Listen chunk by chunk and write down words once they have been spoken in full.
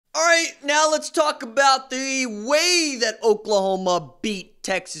right, now let's talk about the way that Oklahoma beat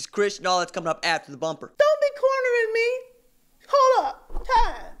Texas Christian. All that's coming up after the bumper. Don't be cornering me. Hold up.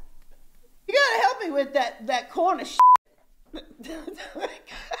 Time. You gotta help me with that corner shit.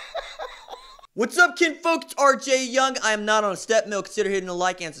 What's up, kinfolk? It's RJ Young. I am not on a step mill. Consider hitting the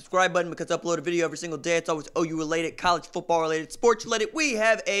like and subscribe button because I upload a video every single day. It's always OU related, college football related, sports related. We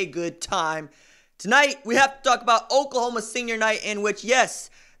have a good time. Tonight, we have to talk about Oklahoma senior night, in which, yes,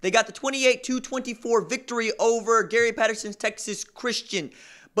 they got the 28-24 victory over Gary Patterson's Texas Christian.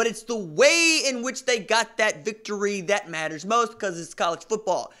 But it's the way in which they got that victory that matters most, because it's college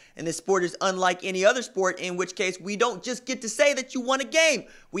football. And this sport is unlike any other sport, in which case we don't just get to say that you won a game.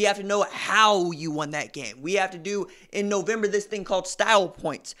 We have to know how you won that game. We have to do, in November, this thing called style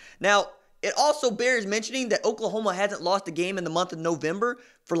points. Now, it also bears mentioning that Oklahoma hasn't lost a game in the month of November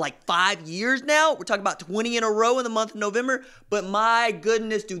for like 5 years now. We're talking about 20 in a row in the month of November. But my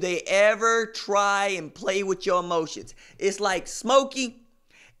goodness, do they ever try and play with your emotions. It's like Smokey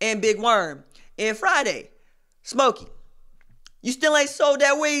and Big Worm. And Friday, Smokey, you still ain't sold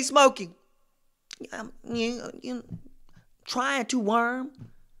that weed, Smokey. You trying to, Worm.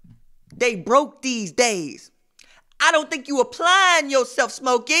 They broke these days. I don't think you applying yourself,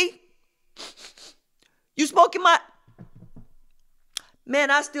 Smokey. You smoking my...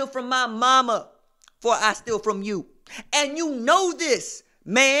 Man, I steal from my mama before I steal from you. And you know this,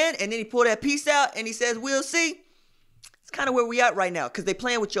 man. And then he pulled that piece out and he says, we'll see. It's kind of where we at right now because they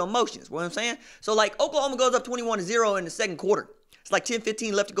playing with your emotions. You know what I'm saying? So, like, Oklahoma goes up 21-0 in the second quarter. It's like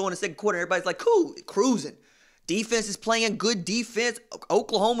 10-15 left to go in the second quarter. Everybody's like, cool, cruising. Defense is playing good defense.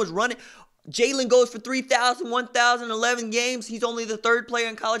 Oklahoma's running. Jalen goes for 3,000, 1,011 games. He's only the third player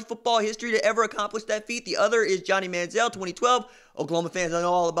in college football history to ever accomplish that feat. The other is Johnny Manziel, 2012. Oklahoma fans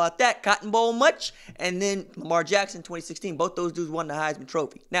know all about that. Cotton Bowl much. And then Lamar Jackson, 2016. Both those dudes won the Heisman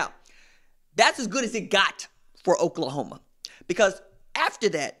Trophy. Now, that's as good as it got for Oklahoma. Because after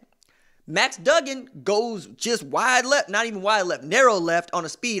that, Max Duggan goes just wide left, not even wide left, narrow left on a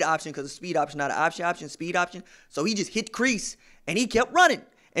speed option because the speed option, not an option, speed option. So he just hit crease and he kept running.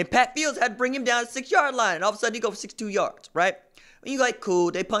 And Pat Fields had to bring him down to the 6-yard line. And all of a sudden, he goes for 62 yards, right? And you're like,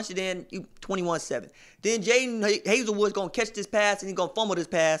 cool. They punched it in, 21-7. Then Jaden Hazelwood's going to catch this pass, and he's going to fumble this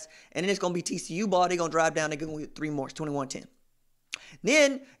pass. And then it's going to be TCU ball. They're going to drive down. They're going to get 3 more. It's 21-10.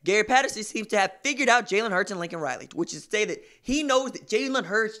 Then Gary Patterson seems to have figured out Jalen Hurts and Lincoln Riley, which is to say that he knows that Jalen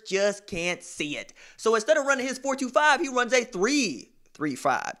Hurts just can't see it. So instead of running his 4-2-5, he runs a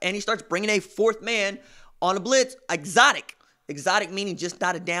 3-3-5. And he starts bringing a fourth man on a blitz, exotic. Exotic meaning just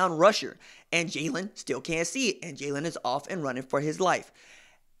not a down rusher. And Jalen still can't see it. And Jalen is off and running for his life.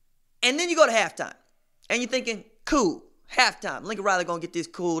 And then you go to halftime. And you're thinking, cool, halftime. Lincoln Riley going to get this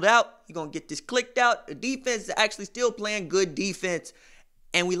cooled out. You're going to get this clicked out. The defense is actually still playing good defense.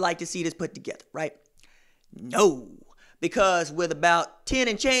 And we like to see this put together, right? No. Because with about 10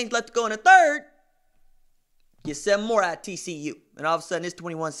 and change left to go in the third, get 7 more out of TCU. And all of a sudden, it's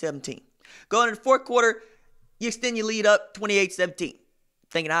 21-17. Going into the fourth quarter, you extend your lead up 28-17.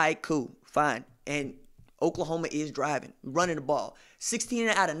 Thinking, all right, cool, fine. And Oklahoma is driving, running the ball. 16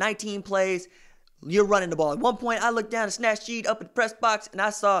 out of 19 plays, you're running the ball. At one point, I looked down the snatch sheet up at the press box, and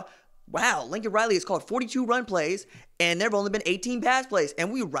I saw, wow, Lincoln Riley has called 42 run plays, and there have only been 18 pass plays.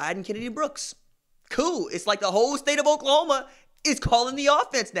 And we riding Kennedy Brooks. Cool. It's like the whole state of Oklahoma is calling the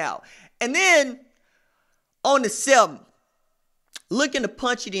offense now. And then, on the 7th, looking to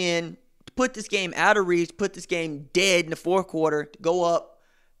punch it in, put this game out of reach, put this game dead in the fourth quarter, to go up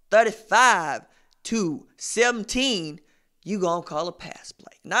 35-17, you going to call a pass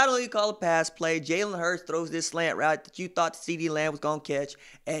play. Not only you call a pass play, Jalen Hurts throws this slant route that you thought CeeDee Lamb was going to catch,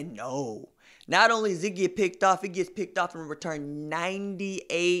 and no. Not only does it get picked off, it gets picked off and returned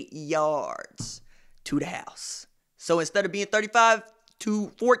 98 yards to the house. So instead of being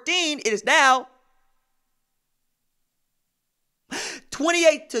 35-14, it is now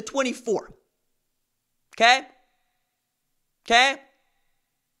 28-24. Okay?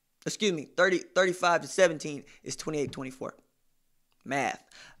 Excuse me, 35-17 is 28-24. Math.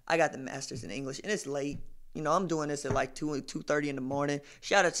 I got the master's in English, and it's late. You know, I'm doing this at like 2:30 in the morning.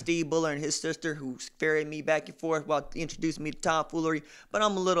 Shout out to Steve Buller and his sister who ferried me back and forth while introducing me to tomfoolery. But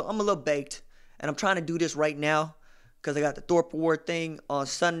I'm a little baked, and I'm trying to do this right now because I got the Thorpe Award thing on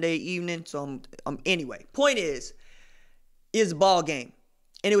Sunday evening. So anyway, point is a ball game.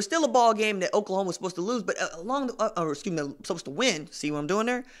 And it was still a ball game that Oklahoma was supposed to lose, but supposed to win. See what I'm doing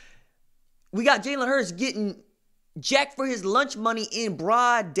there? We got Jalen Hurts getting jacked for his lunch money in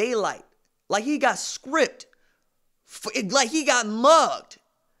broad daylight. Like he got scripted. Like he got mugged.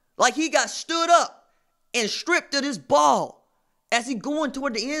 Like he got stood up and stripped of his ball as he going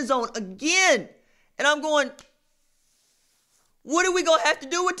toward the end zone again. And I'm going, what are we going to have to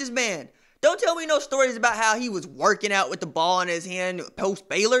do with this man? Don't tell me no stories about how he was working out with the ball in his hand post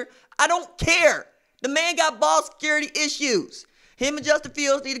Baylor. I don't care. The man got ball security issues. Him and Justin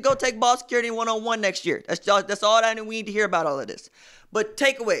Fields need to go take ball security one-on-one next year. That's all I need to hear about all of this. But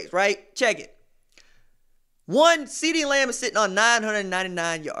takeaways, right? Check it. One, CeeDee Lamb is sitting on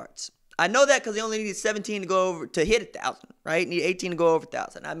 999 yards. I know that because he only needed 17 to go over to hit 1,000, right? Need 18 to go over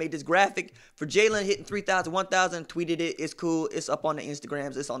 1,000. I made this graphic for Jalen hitting 3,000, 1,000, tweeted it. It's cool. It's up on the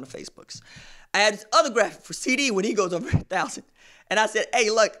Instagrams. It's on the Facebooks. I had this other graphic for CD when he goes over 1,000. And I said, hey,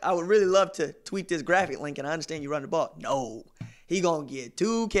 look, I would really love to tweet this graphic link, and I understand you run the ball. No. He going to get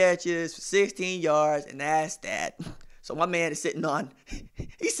 2 catches for 16 yards, and that's that. So my man is sitting on,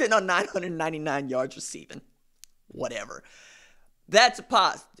 he's sitting on 999 yards receiving. Whatever. That's a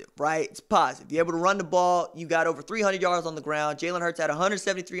positive, right? It's positive. You're able to run the ball. You got over 300 yards on the ground. Jalen Hurts had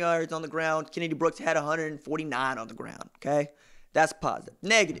 173 yards on the ground. Kennedy Brooks had 149 on the ground, okay? That's positive.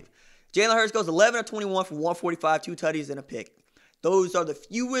 Negative. Jalen Hurts goes 11 of 21 for 145, 2 tutties, and a pick. Those are the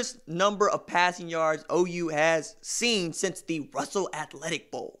fewest number of passing yards OU has seen since the Russell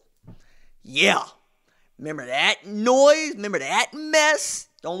Athletic Bowl. Yeah. Remember that noise? Remember that mess?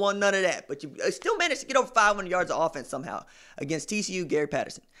 Don't want none of that. But you still managed to get over 500 yards of offense somehow against TCU, Gary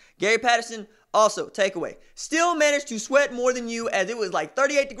Patterson. Gary Patterson, also, takeaway, still managed to sweat more than you as it was like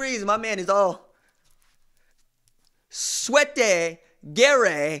 38 degrees and my man is all sweaty.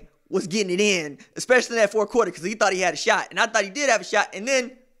 Gary was getting it in, especially in that fourth quarter because he thought he had a shot. And I thought he did have a shot. And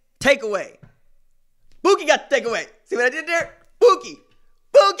then, takeaway. Buki got the takeaway. See what I did there? Buki.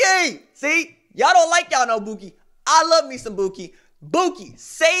 Buki. See? Y'all don't like y'all no Buki. I love me some Buki. Buki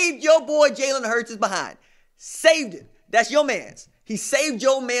saved your boy Jalen Hurts' behind. Saved it. That's your man's. He saved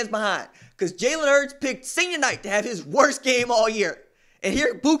your man's behind. Because Jalen Hurts picked senior night to have his worst game all year. And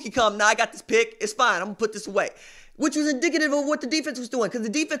here Buki come, now I got this pick. It's fine. I'm going to put this away. Which was indicative of what the defense was doing. Because the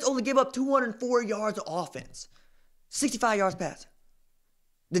defense only gave up 204 yards of offense. 65 yards passing.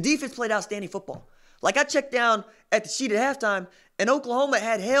 The defense played outstanding football. Like I checked down at the sheet at halftime, and Oklahoma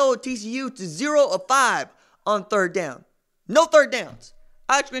had held TCU to 0 of 5 on third down. No third downs.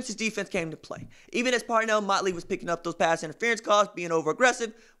 I experienced his defense came to play. Even as Parnell Motley was picking up those pass interference calls, being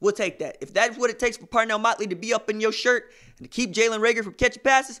over-aggressive, we'll take that. If that's what it takes for Parnell Motley to be up in your shirt and to keep Jalen Reagor from catching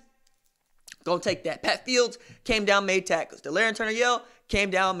passes, gonna take that. Pat Fields came down, made tackles. Delarian Turner-Yell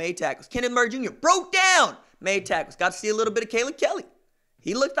came down, made tackles. Kenneth Murray Jr. broke down, made tackles. Got to see a little bit of Caleb Kelly.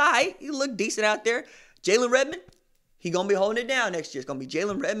 He looked all right. He looked decent out there. Jalen Redmond, he going to be holding it down next year. It's going to be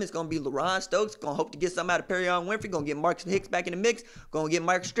Jalen Redmond. It's going to be LaRon Stokes. Going to hope to get something out of Perrion Winfrey. Going to get Marcus Hicks back in the mix. Going to get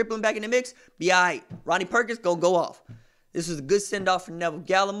Marcus Stripling back in the mix. Be all right. Ronnie Perkins going to go off. This was a good send-off for Neville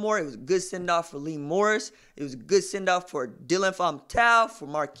Gallimore. It was a good send-off for Lee Morris. It was a good send-off for Dylan Fontal, for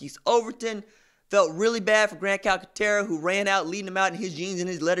Marquise Overton. Felt really bad for Grant Calcaterra, who ran out, leading him out in his jeans and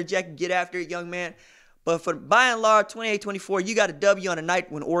his leather jacket. Get after it, young man. But for by and large, 28-24, you got a W on a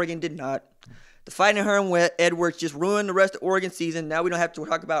night when Oregon did not. The Fighting Herm Edwards just ruined the rest of Oregon season. Now we don't have to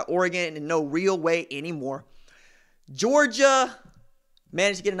talk about Oregon in no real way anymore. Georgia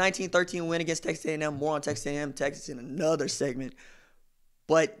managed to get a 19-13 win against Texas A&M. More on Texas A&M, Texas in another segment.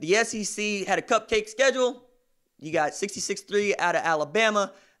 But the SEC had a cupcake schedule. You got 66-3 out of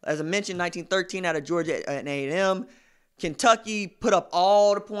Alabama. As I mentioned, 19-13 out of Georgia and A&M. Kentucky put up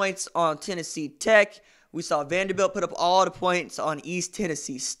all the points on Tennessee Tech. We saw Vanderbilt put up all the points on East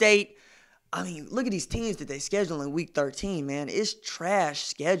Tennessee State. I mean, look at these teams that they schedule in Week 13, man. It's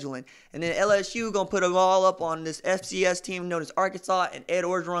trash scheduling. And then LSU going to put them all up on this FCS team known as Arkansas. And Ed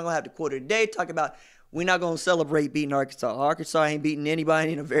Orgeron going to have the quote of the day talking about we're not going to celebrate beating Arkansas. Arkansas ain't beating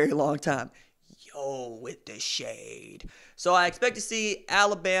anybody in a very long time. Yo, with the shade. So I expect to see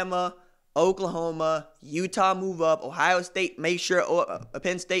Alabama, Oklahoma, Utah move up, Ohio State make sure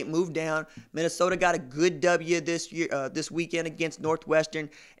Penn State move down. Minnesota got a good W this weekend against Northwestern,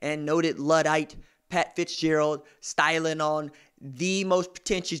 and noted Luddite Pat Fitzgerald styling on the most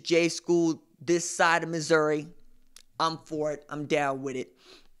pretentious J school this side of Missouri. I'm for it. I'm down with it.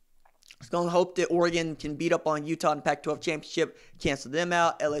 I was going to hope that Oregon can beat up on Utah in the Pac-12 championship, cancel them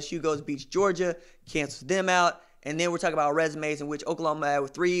out. LSU goes beats Georgia, cancels them out. And then we're talking about resumes in which Oklahoma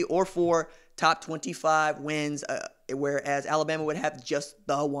had 3 or 4 top 25 wins, whereas Alabama would have just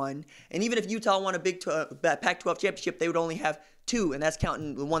the one. And even if Utah won a Pac-12 championship, they would only have 2, and that's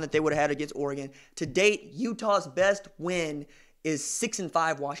counting the one that they would have had against Oregon. To date, Utah's best win is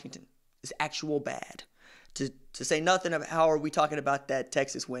 6-5 Washington. It's actual bad. To say nothing of how are we talking about that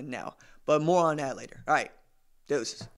Texas win now. But more on that later. All right, deuces.